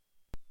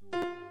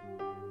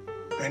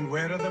And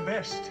where are the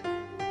best?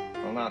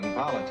 Well, not in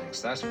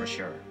politics, that's for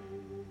sure.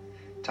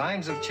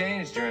 Times have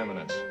changed, Your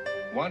Eminence.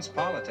 Once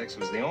politics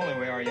was the only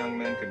way our young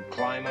men could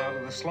climb out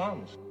of the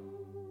slums.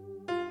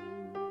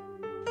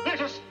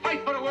 Let us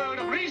fight for a world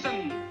of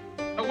reason.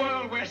 A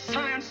world where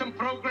science and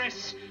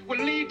progress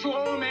will lead to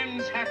all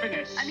men's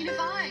happiness. I mean, if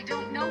I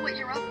don't know what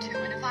you're up to,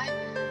 and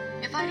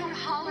if I don't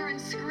holler and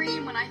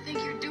scream when I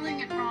think you're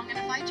doing it wrong, and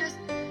if I just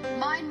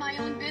mind my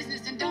own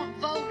business and don't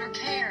vote or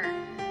care,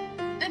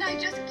 then I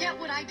just get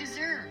what I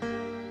deserve.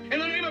 In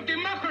the name of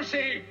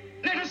democracy,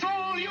 let us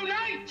all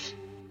unite!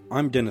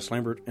 I'm Dennis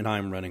Lambert, and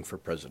I'm running for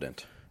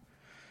president.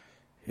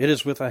 It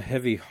is with a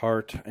heavy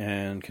heart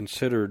and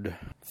considered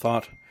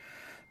thought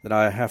that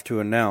I have to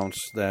announce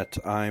that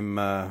I'm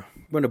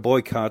going to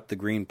boycott the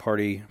Green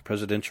Party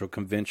presidential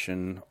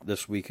convention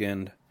this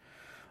weekend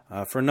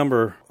for a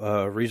number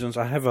of reasons.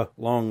 I have a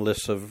long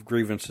list of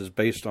grievances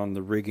based on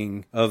the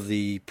rigging of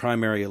the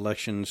primary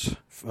elections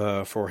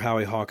for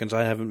Howie Hawkins.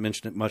 I haven't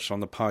mentioned it much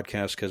on the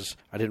podcast because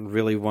I didn't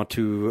really want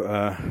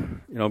to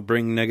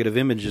bring negative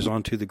images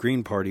onto the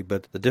Green Party,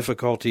 but the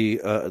difficulty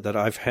that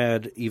I've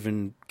had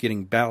even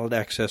getting ballot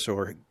access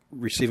or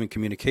receiving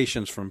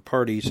communications from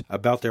parties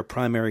about their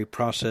primary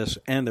process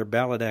and their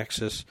ballot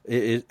access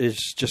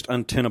is just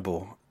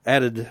untenable.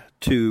 Added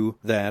to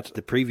that,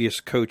 the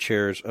previous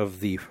co-chairs of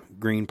the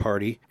Green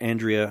Party,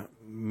 Andrea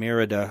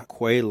Merida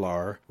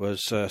Cuellar,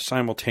 was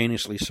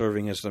simultaneously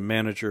serving as the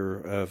manager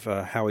of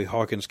Howie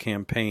Hawkins'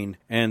 campaign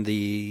and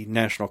the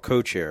national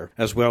co-chair,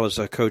 as well as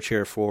a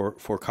co-chair for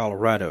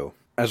Colorado.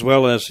 As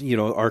well as,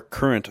 our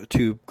current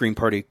two Green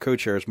Party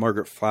co-chairs,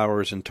 Margaret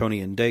Flowers and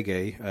Tony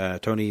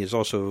Ndege. Tony is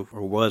also,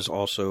 or was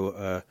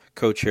also,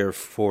 co-chair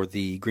for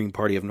the Green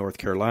Party of North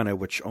Carolina,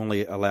 which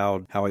only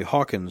allowed Howie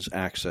Hawkins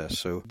access.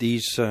 So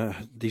these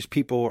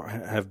people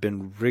have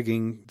been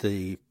rigging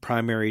the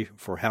primary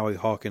for Howie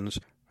Hawkins.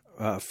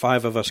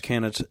 5 of us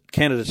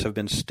candidates have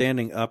been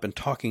standing up and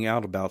talking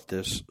out about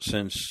this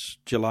since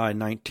July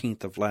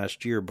 19th of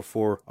last year,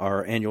 before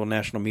our annual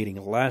national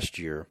meeting last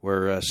year,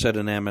 where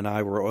Sedanam and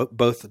I were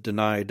both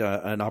denied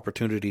an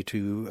opportunity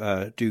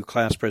to do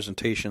class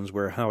presentations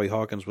where Howie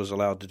Hawkins was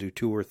allowed to do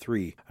 2 or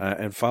 3.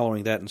 And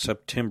following that in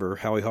September,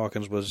 Howie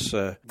Hawkins was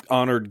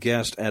honored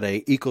guest at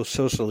a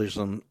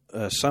eco-socialism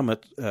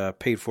summit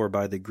paid for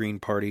by the Green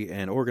Party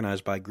and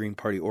organized by Green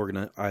Party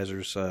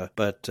organizers,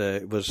 but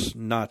it was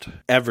not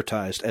advertised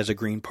as a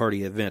Green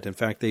Party event. In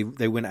fact, they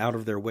went out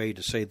of their way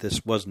to say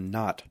this was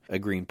not a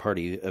Green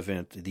Party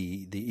event,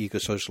 the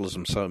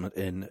Eco-Socialism Summit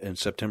in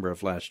September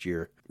of last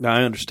year. Now,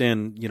 I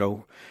understand,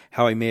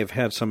 how he may have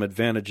had some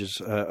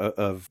advantages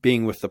of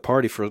being with the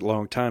party for a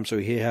long time, so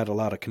he had a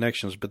lot of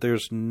connections, but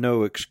there's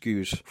no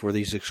excuse for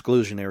these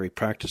exclusionary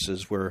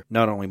practices where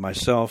not only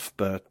myself,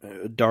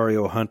 but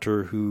Dario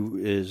Hunter, who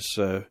is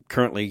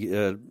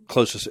currently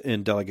closest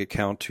in delegate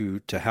count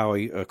to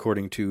Howie,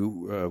 according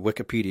to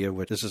Wikipedia,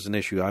 which this is an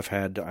issue I've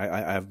had.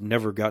 I've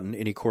never gotten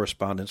any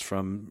correspondence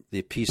from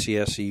the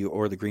PCSE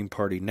or the Green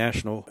Party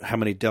National, how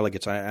many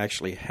delegates I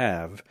actually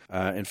have.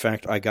 In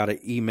fact, I got an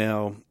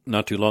email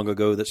not too long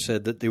ago that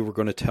said that they were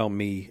going to tell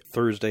me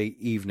Thursday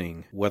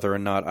evening whether or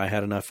not I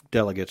had enough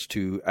delegates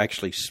to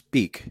actually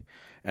speak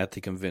at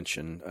the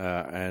convention,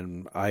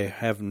 and I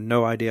have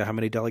no idea how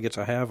many delegates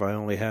I have. I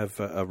only have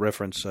a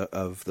reference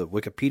of the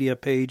Wikipedia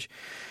page,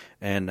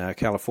 and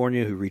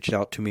California, who reached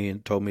out to me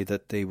and told me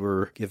that they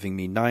were giving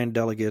me 9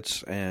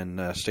 delegates,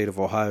 and state of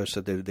Ohio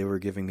said that they were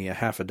giving me a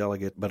half a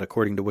delegate, but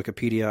according to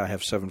Wikipedia, I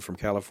have 7 from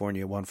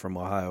California, 1 from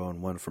Ohio,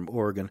 and 1 from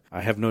Oregon.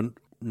 I have no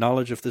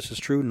knowledge if this is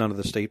true. None of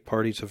the state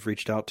parties have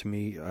reached out to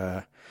me,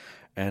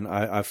 and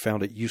I've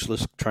found it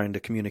useless trying to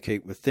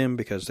communicate with them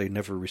because they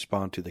never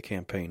respond to the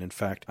campaign. In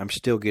fact, I'm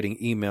still getting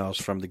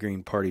emails from the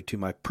Green Party to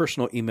my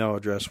personal email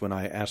address when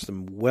I asked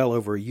them well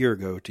over a year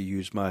ago to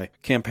use my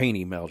campaign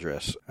email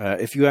address.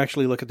 If you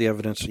actually look at the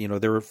evidence,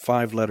 there were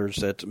 5 letters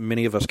that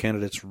many of us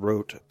candidates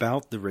wrote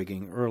about the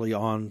rigging early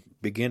on,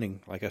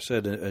 beginning, like I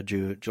said,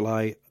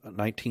 July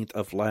 19th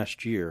of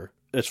last year.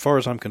 As far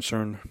as I'm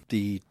concerned,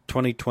 the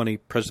 2020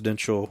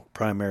 presidential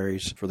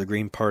primaries for the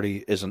Green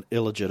Party is an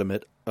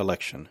illegitimate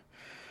election.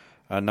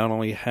 Not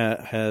only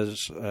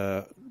has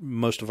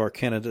most of our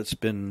candidates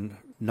been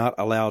not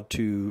allowed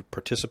to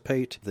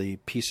participate, the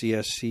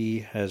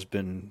PCSC has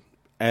been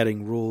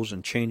adding rules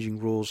and changing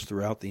rules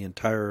throughout the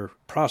entire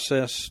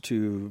process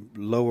to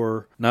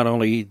lower not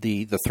only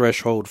the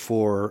threshold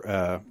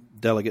for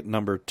delegate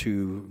number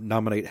to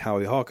nominate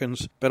Howie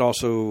Hawkins, but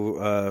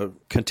also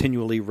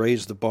continually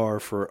raise the bar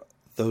for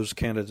those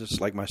candidates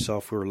like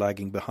myself who are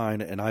lagging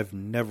behind. And I've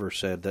never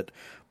said that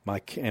my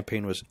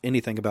campaign was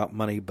anything about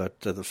money,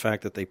 but the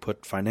fact that they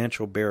put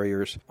financial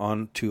barriers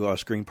onto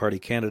us Green Party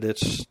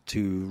candidates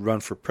to run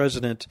for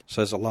president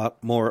says a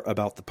lot more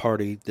about the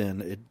party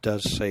than it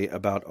does say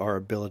about our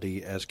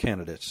ability as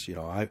candidates.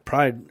 I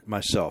pride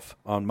myself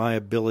on my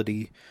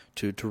ability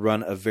to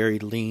run a very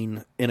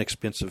lean,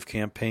 inexpensive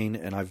campaign,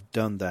 and I've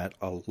done that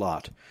a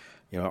lot.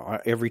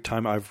 Every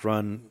time I've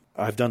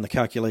done the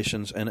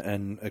calculations,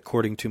 and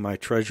according to my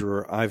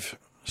treasurer, I've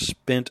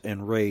spent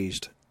and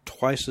raised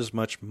twice as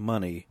much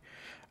money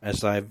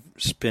as I've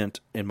spent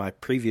in my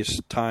previous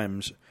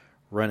times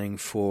running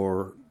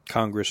for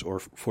Congress or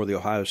for the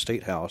Ohio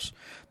State House,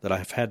 that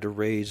I've had to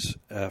raise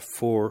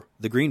for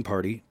the Green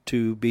Party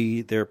to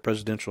be their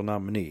presidential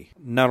nominee.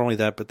 Not only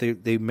that, but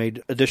they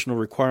made additional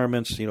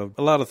requirements, a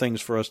lot of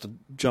things for us to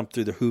jump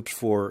through the hoops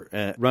for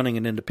running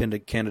an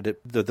independent candidate.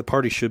 The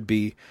party should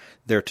be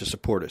there to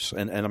support us.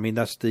 And I mean,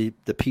 that's the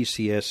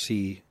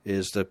PCSC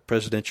is the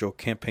Presidential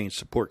Campaign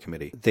Support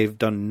Committee. They've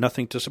done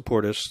nothing to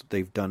support us.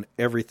 They've done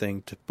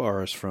everything to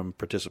bar us from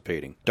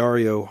participating.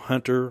 Dario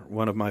Hunter,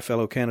 one of my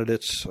fellow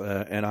candidates,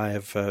 and I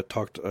have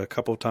talked a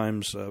couple of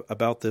times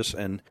about this,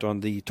 and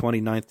on the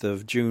 29th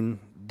of June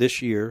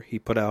this year, he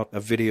put out a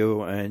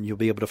video, and you'll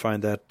be able to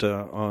find that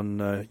on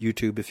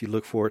YouTube if you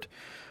look for it,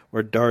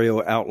 where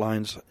Dario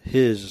outlines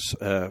his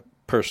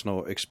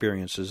personal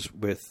experiences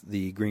with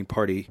the Green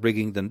Party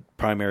rigging the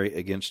primary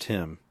against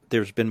him.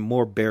 There's been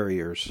more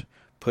barriers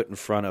put in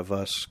front of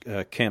us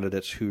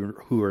candidates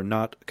who are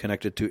not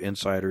connected to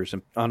insiders.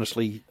 And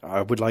honestly,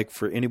 I would like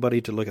for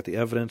anybody to look at the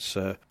evidence.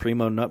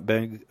 Primo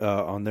Nutbeg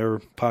on their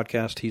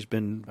podcast, he's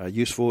been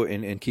useful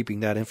in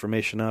keeping that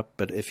information up.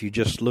 But if you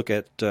just look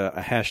at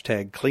a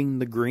hashtag Clean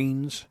the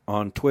Greens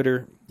on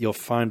Twitter, you'll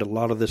find a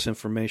lot of this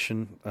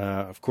information.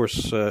 Of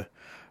course, a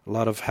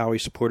lot of Howie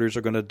supporters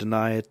are going to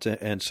deny it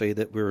and say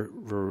that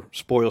we're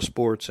spoil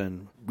sports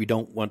and we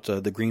don't want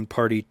the Green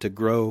Party to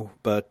grow.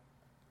 But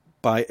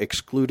by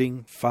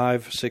excluding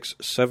 5, 6,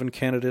 7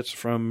 candidates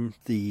from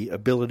the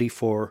ability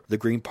for the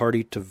Green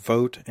Party to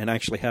vote and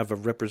actually have a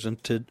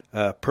represented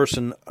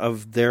person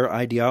of their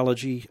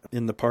ideology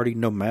in the party,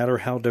 no matter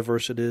how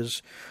diverse it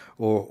is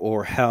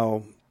or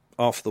how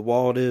off the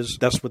wall it is,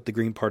 that's what the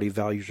Green Party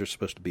values are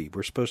supposed to be.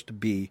 We're supposed to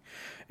be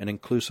an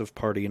inclusive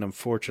party, and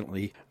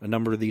unfortunately, a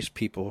number of these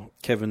people,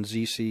 Kevin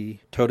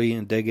Zisi, Todi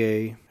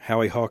Ndege,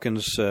 Howie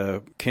Hawkins'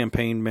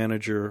 campaign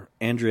manager,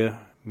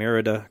 Andrea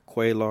Merida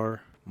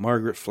Cuellar,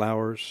 Margaret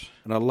Flowers,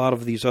 and a lot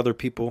of these other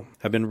people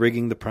have been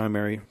rigging the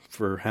primary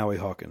for Howie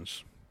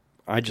Hawkins.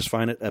 I just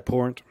find it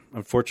abhorrent.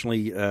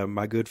 Unfortunately,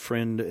 my good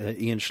friend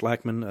Ian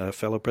Schlackman, a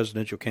fellow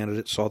presidential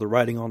candidate, saw the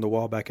writing on the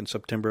wall back in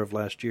September of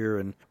last year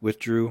and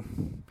withdrew.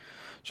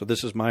 So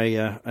this is my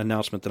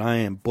announcement that I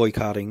am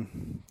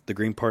boycotting the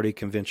Green Party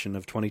convention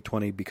of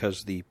 2020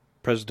 because the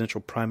presidential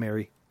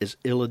primary is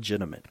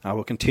illegitimate. I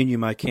will continue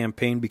my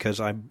campaign because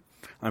I'm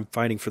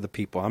fighting for the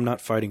people. I'm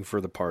not fighting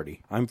for the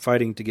party. I'm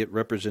fighting to get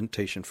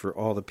representation for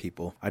all the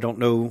people. I don't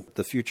know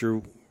the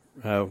future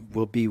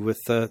will be with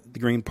the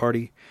Green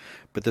Party,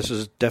 but this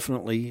is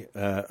definitely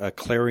a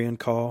clarion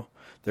call.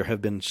 There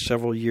have been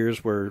several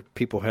years where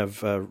people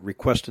have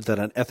requested that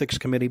an ethics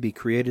committee be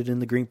created in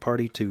the Green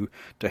Party to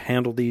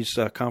handle these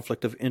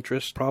conflict of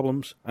interest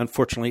problems.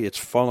 Unfortunately, it's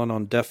fallen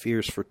on deaf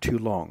ears for too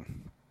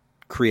long.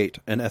 Create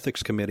an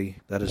ethics committee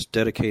that is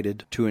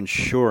dedicated to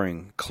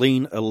ensuring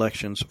clean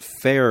elections,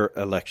 fair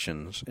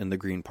elections in the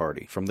Green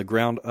Party, from the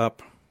ground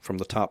up, from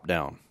the top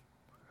down.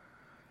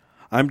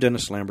 I'm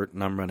Dennis Lambert,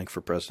 and I'm running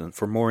for president.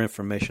 For more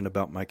information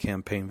about my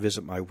campaign,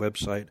 visit my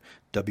website,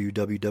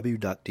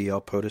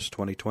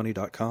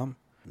 www.dlpotus2020.com.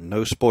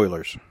 No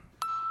spoilers.